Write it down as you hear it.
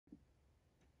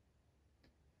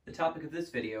The topic of this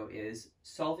video is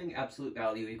solving absolute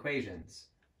value equations.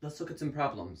 Let's look at some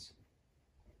problems.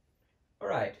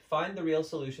 Alright, find the real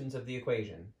solutions of the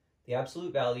equation. The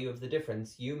absolute value of the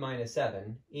difference u minus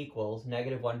 7 equals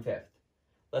negative 1/5.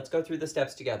 Let's go through the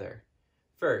steps together.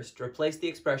 First, replace the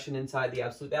expression inside the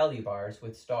absolute value bars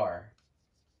with star.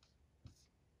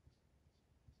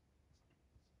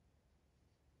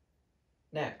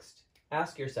 Next,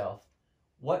 ask yourself,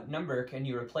 what number can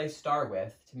you replace star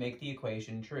with to make the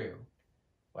equation true?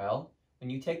 Well, when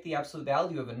you take the absolute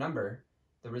value of a number,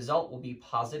 the result will be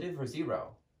positive or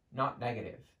 0, not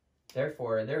negative.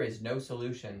 Therefore, there is no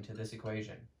solution to this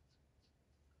equation.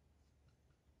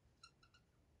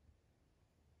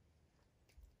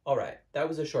 Alright, that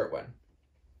was a short one.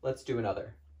 Let's do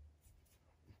another.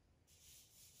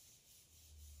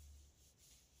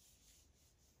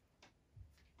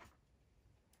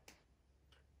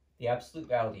 The absolute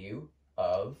value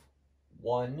of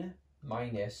 1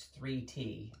 minus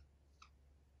 3t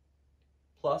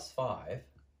plus 5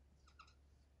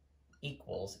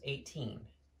 equals 18.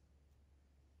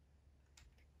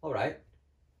 All right,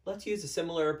 let's use a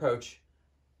similar approach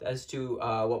as to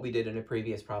what we did in a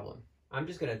previous problem. I'm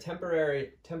just going to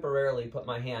temporarily put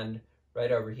my hand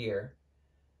right over here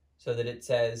so that it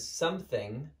says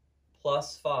something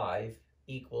plus 5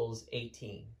 equals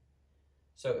 18.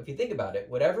 So if you think about it,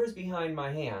 whatever's behind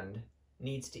my hand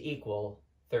needs to equal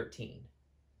 13.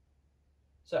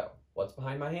 So what's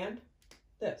behind my hand?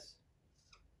 This.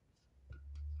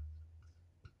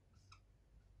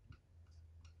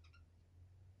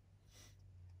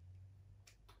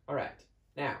 All right,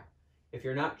 now, if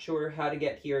you're not sure how to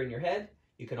get here in your head,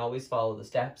 you can always follow the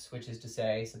steps, which is to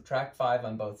say subtract 5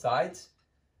 on both sides.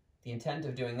 The intent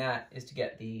of doing that is to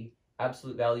get the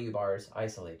absolute value bars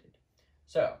isolated.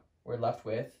 So we're left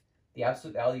with the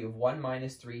absolute value of 1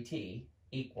 minus 3t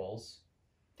equals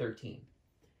 13.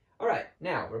 All right,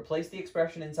 now replace the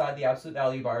expression inside the absolute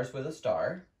value bars with a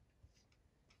star,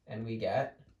 and we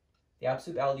get the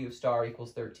absolute value of star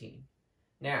equals 13.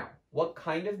 Now, what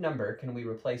kind of number can we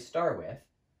replace star with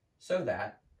so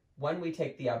that when we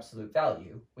take the absolute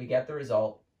value, we get the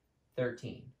result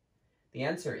 13? The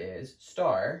answer is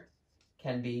star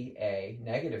can be a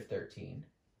negative 13,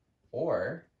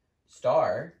 or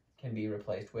star can be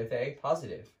replaced with a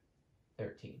positive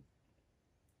 13.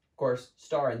 Of course,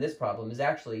 star in this problem is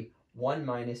actually 1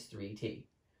 minus 3t.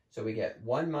 So we get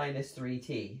 1 minus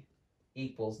 3t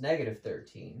equals negative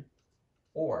 13,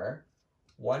 or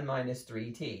 1 minus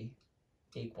 3t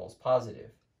equals positive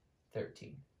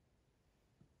 13.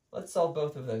 Let's solve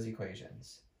both of those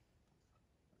equations.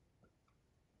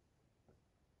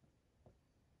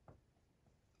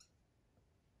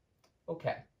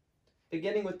 Okay,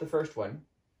 beginning with the first one,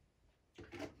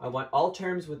 I want all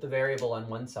terms with the variable on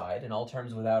one side and all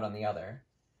terms without on the other.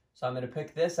 So I'm going to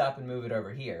pick this up and move it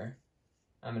over here.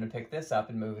 I'm going to pick this up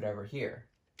and move it over here.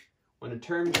 When a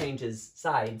term changes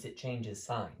sides, it changes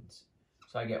signs.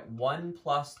 So I get 1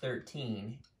 plus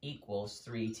 13 equals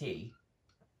 3t.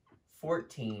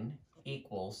 14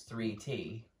 equals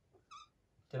 3t.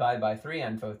 Divide by 3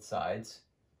 on both sides.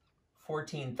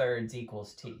 14 thirds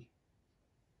equals t.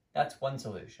 That's one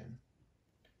solution.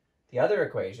 The other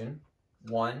equation,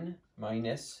 1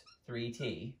 minus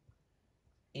 3t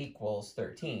equals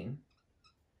 13,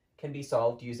 can be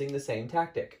solved using the same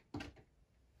tactic.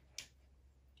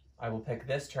 I will pick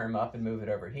this term up and move it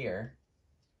over here,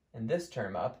 and this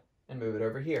term up and move it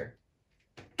over here.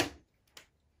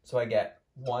 So I get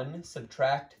 1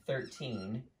 subtract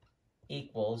 13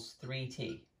 equals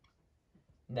 3t.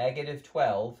 Negative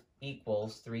 12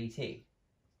 equals 3t.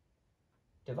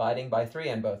 Dividing by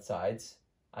 3 on both sides,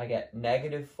 I get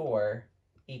negative 4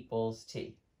 equals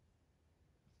t.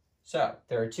 So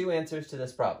there are two answers to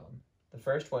this problem. The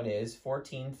first one is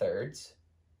 14 thirds.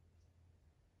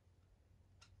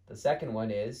 The second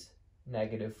one is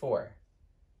negative 4.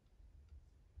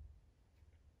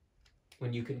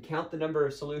 When you can count the number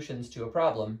of solutions to a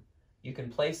problem, you can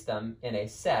place them in a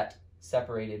set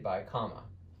separated by a comma.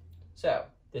 So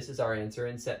this is our answer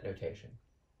in set notation.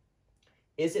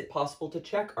 Is it possible to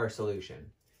check our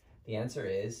solution? The answer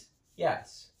is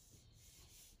yes.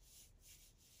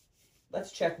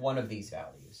 Let's check one of these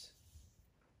values.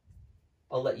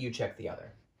 I'll let you check the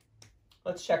other.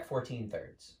 Let's check 14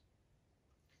 thirds.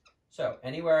 So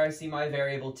anywhere I see my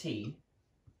variable t,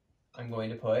 I'm going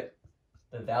to put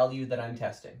the value that I'm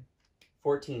testing,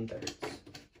 14 thirds.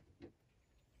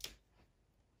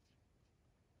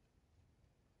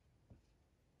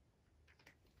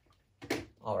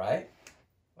 All right,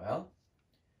 well,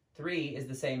 3 is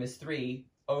the same as 3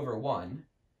 over 1,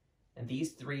 and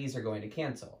these 3's are going to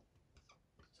cancel.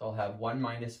 So I'll have 1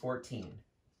 minus 14.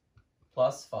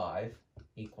 plus 5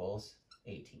 equals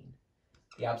 18.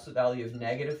 The absolute value of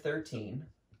negative 13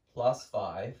 plus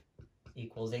 5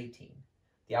 equals 18.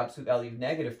 The absolute value of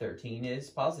negative 13 is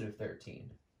positive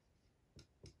 13.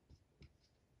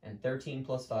 And 13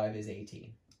 plus 5 is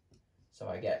 18. So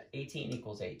I get 18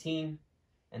 equals 18,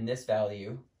 and this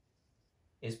value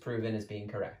is proven as being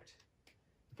correct.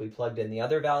 If we plugged in the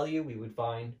other value, we would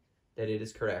find that it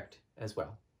is correct as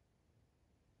well.